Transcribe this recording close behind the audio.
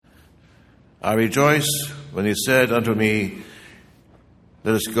I rejoiced when he said unto me,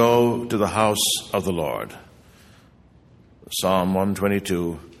 Let us go to the house of the Lord. Psalm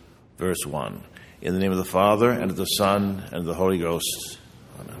 122, verse 1. In the name of the Father, and of the Son, and of the Holy Ghost.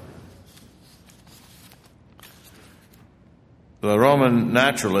 Amen. The Roman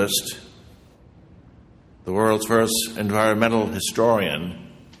naturalist, the world's first environmental historian,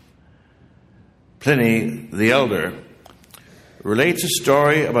 Pliny the Elder, relates a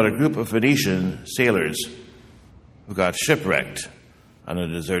story about a group of Phoenician sailors who got shipwrecked on a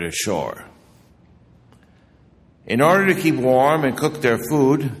deserted shore. In order to keep warm and cook their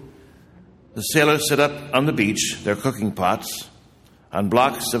food, the sailors set up on the beach their cooking pots on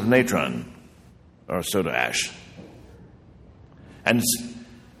blocks of natron, or soda ash, and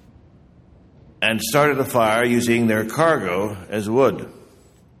started a fire using their cargo as wood.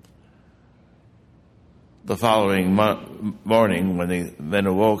 The following morning, when the men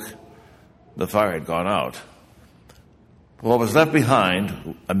awoke, the fire had gone out. What was left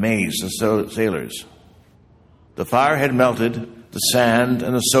behind amazed the sailors. The fire had melted the sand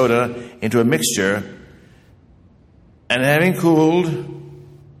and the soda into a mixture, and having cooled,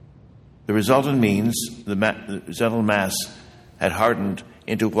 the resultant mass had hardened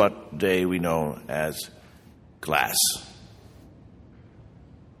into what today we know as glass.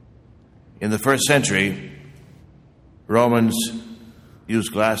 In the first century, Romans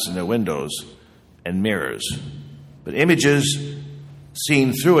used glass in their windows and mirrors, but images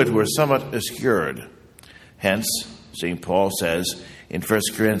seen through it were somewhat obscured. Hence, St. Paul says in 1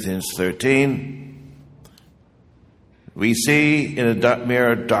 Corinthians 13, we see in a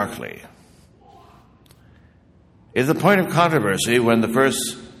mirror darkly. It is a point of controversy when the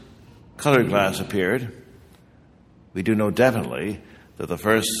first colored glass appeared. We do know definitely that the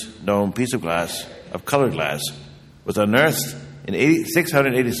first known piece of colored glass, was unearthed in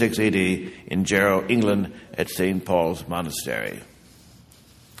 686 AD in Jarrow, England, at St. Paul's Monastery.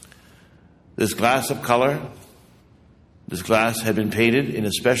 This glass had been painted in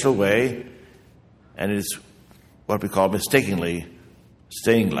a special way, and it is what we call mistakenly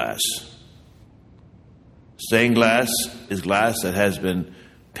stained glass. Stained glass is glass that has been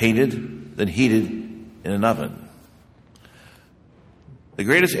painted, then heated in an oven. The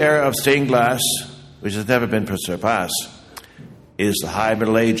greatest era of stained glass, which has never been surpassed, is the High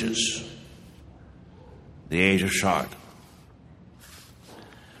Middle Ages, the Age of Chartres.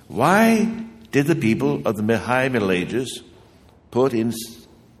 Why did the people of the High Middle Ages put in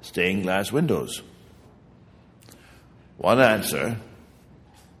stained glass windows? One answer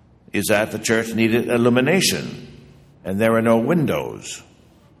is that the church needed illumination, and there were no windows.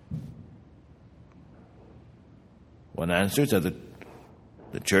 One answer is that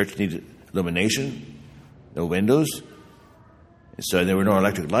the church needed illumination, no windows, so there were no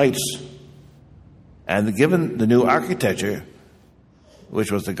electric lights. And given the new architecture,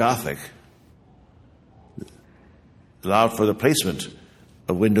 which was the Gothic, allowed for the placement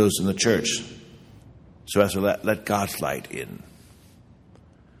of windows in the church so as to let God's light in.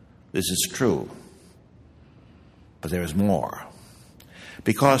 This is true, but there is more.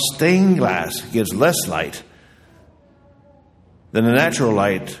 Because stained glass gives less light than a natural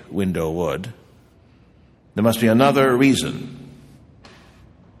light window would, there must be another reason.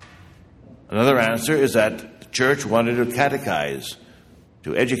 Another answer is that the church wanted to catechize,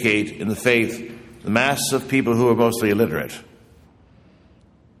 to educate in the faith, the mass of people who were mostly illiterate.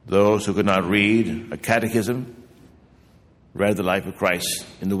 Those who could not read a catechism read the life of Christ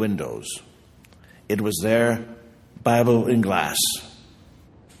in the windows. It was their Bible in glass.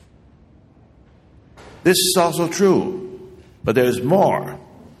 This is also true, but there's more.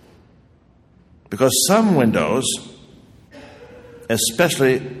 Because some windows,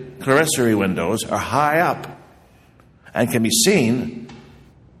 especially clerestory windows, are high up and can be seen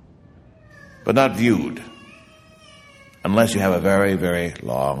but not viewed unless you have a very, very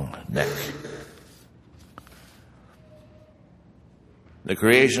long neck. The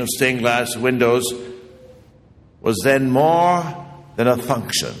creation of stained glass windows was then more than a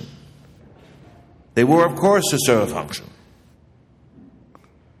function. They were, of course, to serve a function.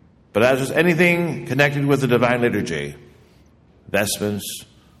 But as with anything connected with the divine liturgy, vestments,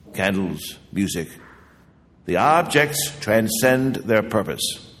 candles, music, the objects transcend their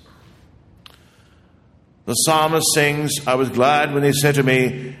purpose. The psalmist sings, I was glad when they said to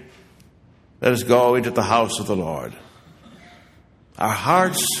me, let us go into the house of the Lord. Our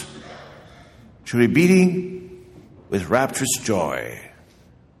hearts should be beating with rapturous joy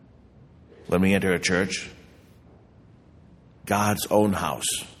when we enter a church, God's own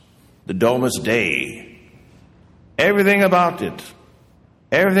house, the Domus Dei. Everything about it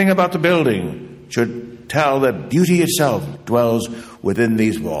Everything about the building should tell that beauty itself dwells within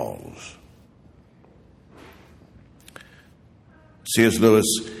these walls. C.S. Lewis,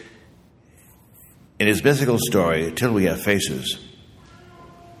 in his mythical story, Till We Have Faces,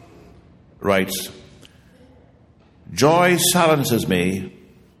 writes, "Joy silences me,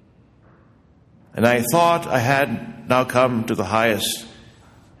 and I thought I had now come to the highest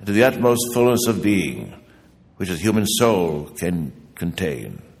and to the utmost fullness of being, which a human soul can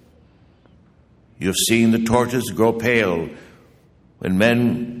contain. You have seen the torches grow pale when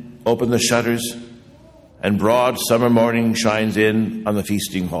men open the shutters and broad summer morning shines in on the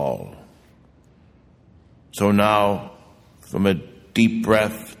feasting hall. So now, from a deep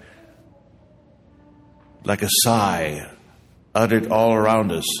breath, like a sigh uttered all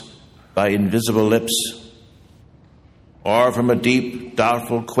around us by invisible lips, or from a deep,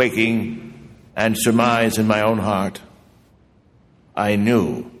 doubtful quaking and surmise in my own heart, I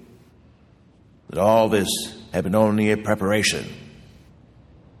knew that all this had been only a preparation.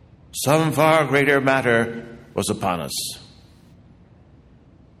 Some far greater matter was upon us.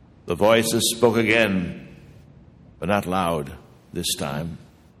 The voices spoke again, but not loud this time.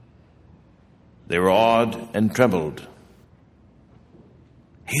 They were awed and trembled.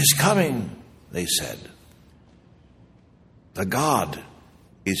 'He is coming,' they said. 'The God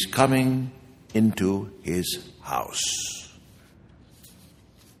is coming into his house.'"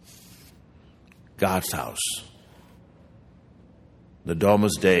 God's house. The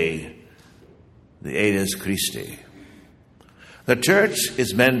Domus Dei, the Eides Christi. The church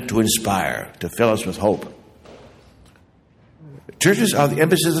is meant to inspire, to fill us with hope. Churches are the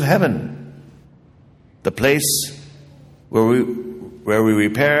embassies of heaven, the place where we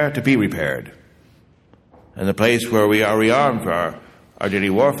repair to be repaired, and the place where we are rearmed for our daily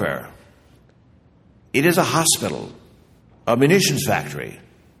warfare. It is a hospital, a munitions factory,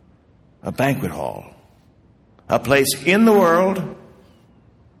 a banquet hall, a place in the world.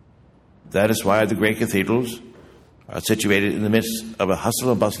 That is why the great cathedrals are situated in the midst of a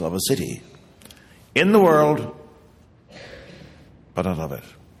hustle and bustle of a city. In the world, but not of it.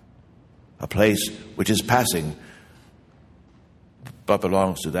 A place which is passing, but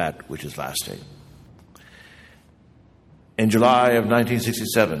belongs to that which is lasting. In July of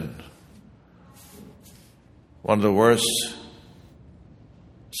 1967, one of the worst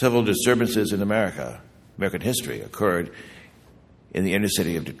civil disturbances in American history, occurred in the inner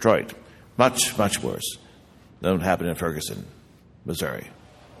city of Detroit. Much, much worse than what happened in Ferguson, Missouri.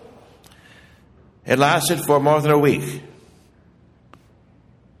 It lasted for more than a week,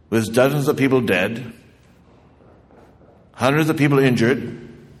 with dozens of people dead, hundreds of people injured,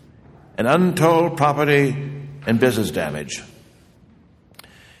 and untold property and business damage.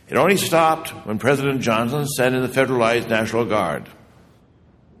 It only stopped when President Johnson sent in the Federalized National Guard.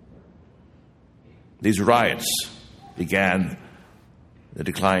 These riots began the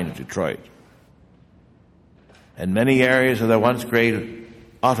decline of Detroit. And many areas of the once great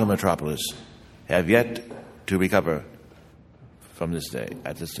auto metropolis have yet to recover from this day,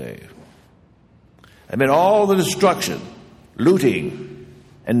 at this day. Amid all the destruction, looting,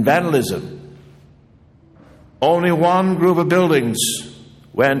 and vandalism, only one group of buildings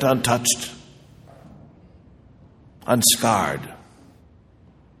went untouched, unscarred: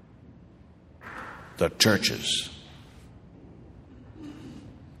 the churches.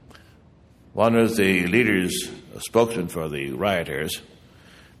 One of the leaders, a spokesman for the rioters,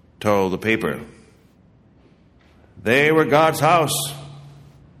 told the paper, "They were God's house.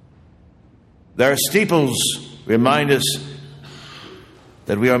 Their steeples remind us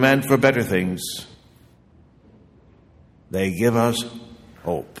that we are meant for better things. They give us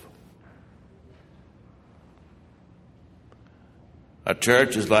hope." A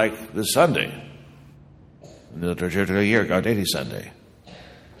church is like the Sunday, the liturgical year, Gaudete Sunday.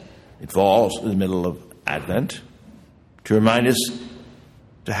 It falls in the middle of Advent to remind us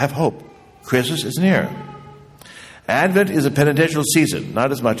to have hope. Christmas is near. Advent is a penitential season,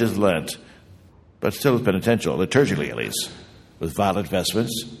 not as much as Lent, but still penitential, liturgically at least, with violet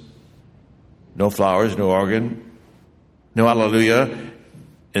vestments, no flowers, no organ, no Alleluia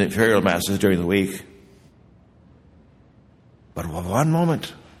in imperial masses during the week. But one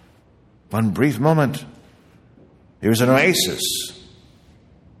moment, one brief moment, there is an oasis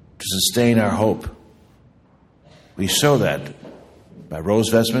to sustain our hope. We show that by rose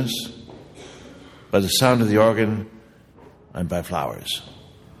vestments, by the sound of the organ, and by flowers.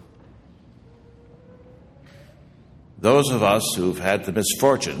 Those of us who've had the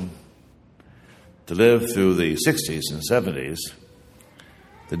misfortune to live through the 60s and 70s,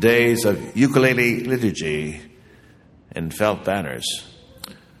 the days of ukulele liturgy and felt banners,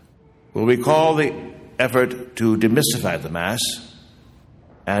 will recall the effort to demystify the Mass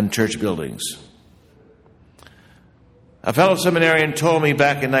and church buildings. A fellow seminarian told me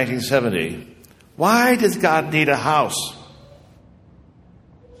back in 1970, "Why does God need a house?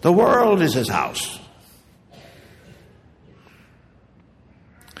 The world is his house."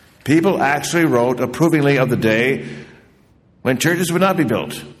 People actually wrote approvingly of the day when churches would not be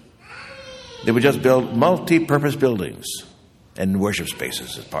built. They would just build multi-purpose buildings and worship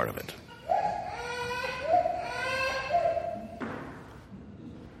spaces as part of it.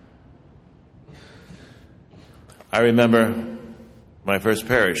 I remember my first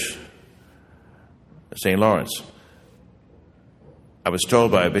parish, St. Lawrence. I was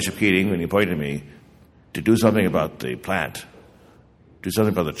told by Bishop Keating when he appointed me to do something about the plant, do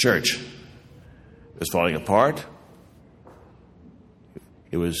something about the church. It was falling apart.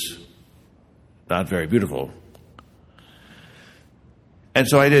 It was not very beautiful. And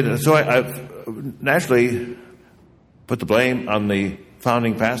so I did. So I naturally put the blame on the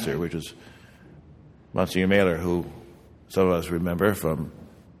founding pastor, which was Monsignor Mailer, who some of us remember from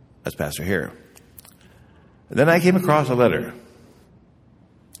as pastor here. And then I came across a letter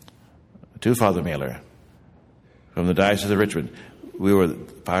to Father Mailer from the Diocese of Richmond. We were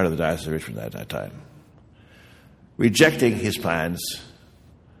part of the Diocese of Richmond at that time, rejecting his plans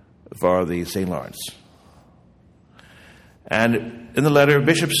for the St. Lawrence. And in the letter,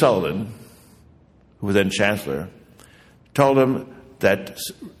 Bishop Sullivan, who was then Chancellor, told him that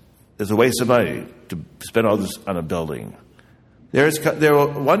there's a waste of money to spend all this on a building.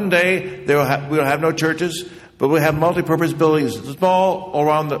 One day we'll have no churches, but we'll have multi-purpose buildings, small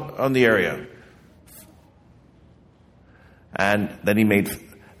around on the area. And then he made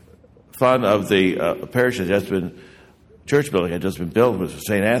fun of the parish that has been church building had just been built with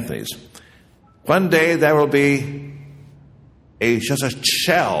St. Anthony's. One day there will be just a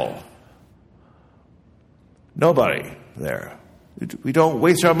shell. Nobody there. We don't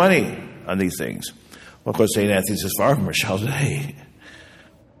waste our money on these things. Well, of course, St. Anthony's is far from a shell today.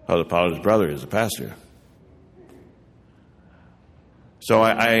 Father Paul's brother is a pastor. So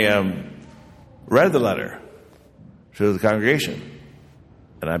I read the letter to the congregation,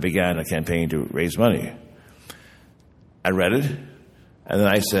 and I began a campaign to raise money. I read it, and then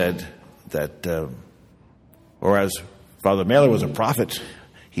I said that whereas Father Mailer was a prophet,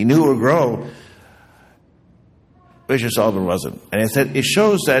 he knew it would grow, Bishop Sullivan wasn't. And I said, it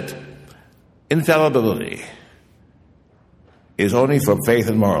shows that infallibility is only for faith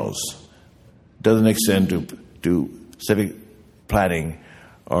and morals. It doesn't extend to civic planning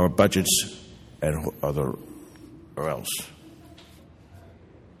or budgets or else.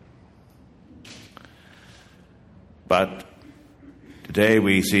 But today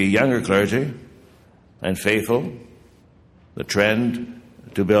we see younger clergy and faithful, the trend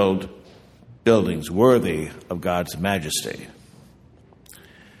to build buildings worthy of God's majesty.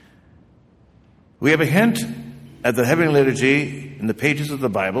 We have a hint at the heavenly liturgy in the pages of the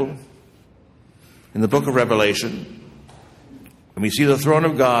Bible, in the book of Revelation, and we see the throne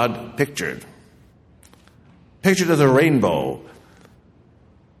of God pictured as a rainbow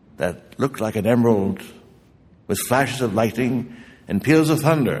that looked like an emerald with flashes of lightning and peals of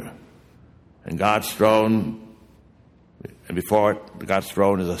thunder. And God's throne, and before it, God's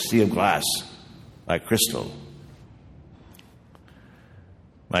throne is a sea of glass, like crystal.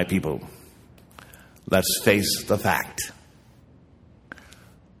 My people, let's face the fact.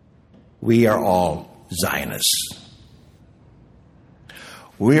 We are all Zionists.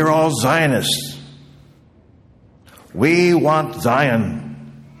 We are all Zionists. We want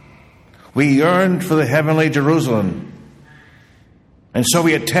Zion. We yearn for the heavenly Jerusalem. And so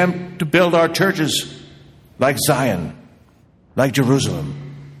we attempt to build our churches like Zion, like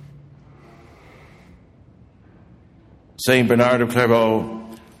Jerusalem. St. Bernard of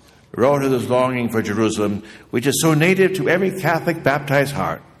Clairvaux wrote of this longing for Jerusalem, which is so native to every Catholic baptized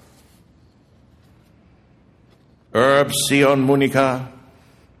heart. Urb Sion Munica,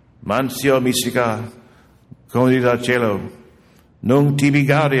 Mansio Mystica, Condita Cielo, Nunc tibi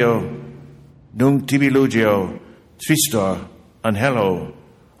gaudio, Nunc tibi lugio, Tristor, Angelo,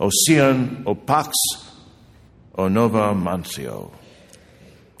 O Sion, O Pax, O Nova Mansio.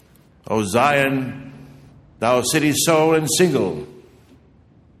 O Zion, thou city sole and single,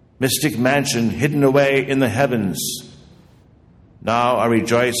 mystic mansion hidden away in the heavens. Now I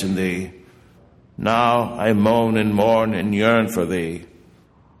rejoice in thee. Now I moan and mourn and yearn for thee.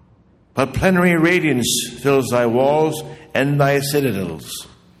 But plenary radiance fills thy walls and thy citadels.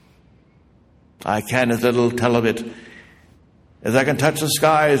 I can as little tell of it as I can touch the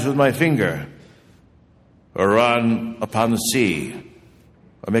skies with my finger, or run upon the sea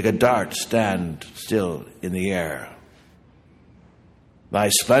or make a dart stand still in the air. Thy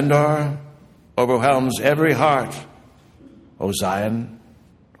splendor overwhelms every heart, O Zion,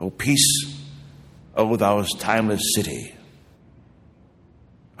 O peace, O thou timeless city.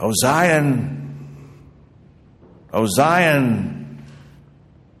 O Zion, O Zion,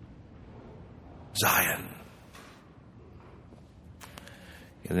 Zion.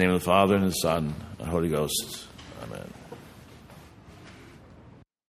 In the name of the Father, and the Son, and the Holy Ghost. Amen.